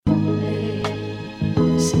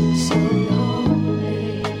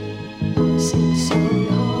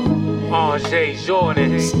Onaje,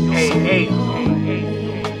 Jordan, A8.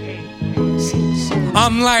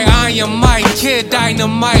 I'm like Iron Mike, kid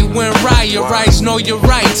dynamite when riot rights, know your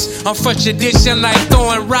rights. I'm for tradition like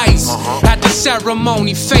throwing rice. At the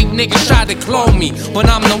ceremony, fake niggas try to clone me, but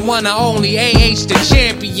I'm the one and only, AH the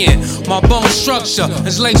champion. My bone structure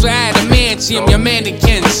is laced with adamantium, your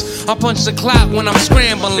mannequins. I punch the clock when I'm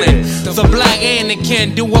scrambling. The black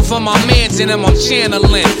Anakin, do it for my mans and I'm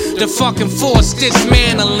channeling. The fucking force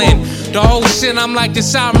dismantling. The whole shit, I'm like the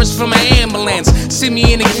sirens from an ambulance. See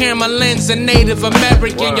me in the camera lens, a Native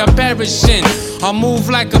American, you're perishing. I move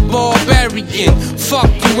like a barbarian.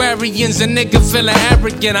 Fuck you Aryans, a nigga feeling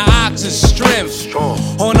arrogant, an ox and strength.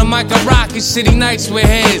 On the mic of Rocket City nights with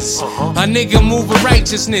heads. A nigga move with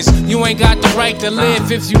righteousness. You ain't got the right to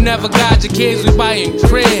live if you never got your kids. We buying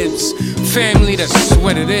cribs. Family, that's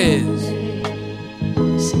what it is.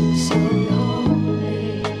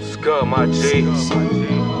 It's good, my G.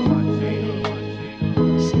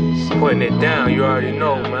 Putting it down, you already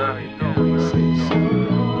know, man.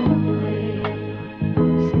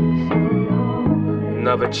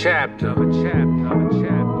 Another chapter.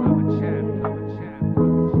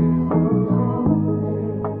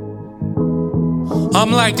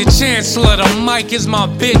 I'm like the chancellor, the mic is my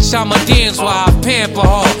bitch, I'ma dance while I pamper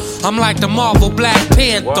her. I'm like the Marvel Black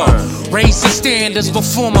Panther, raising standards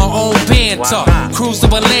before my own banter. Cruise to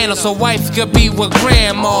Atlanta so wife could be with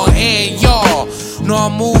grandma and y'all. No, I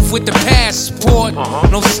move with the passport,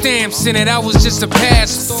 no stamps in it, that was just a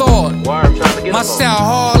past thought. My style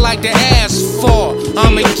hard like the asphalt,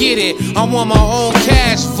 I'ma get it, I want my own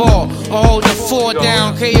cash vault. I hold the 4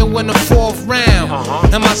 down, KO in the 4th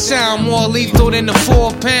round. And my sound more lethal than the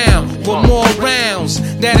 4 pound, with more rounds,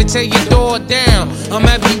 that'll tear your door down. I'm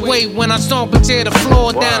heavyweight when I stomp and tear the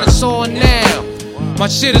floor down, it's all now. My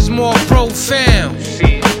shit is more profound,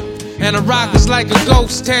 and the rock is like a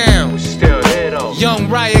ghost town. Young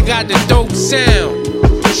Riot got the dope sound,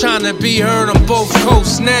 tryna be heard on both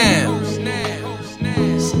coasts now.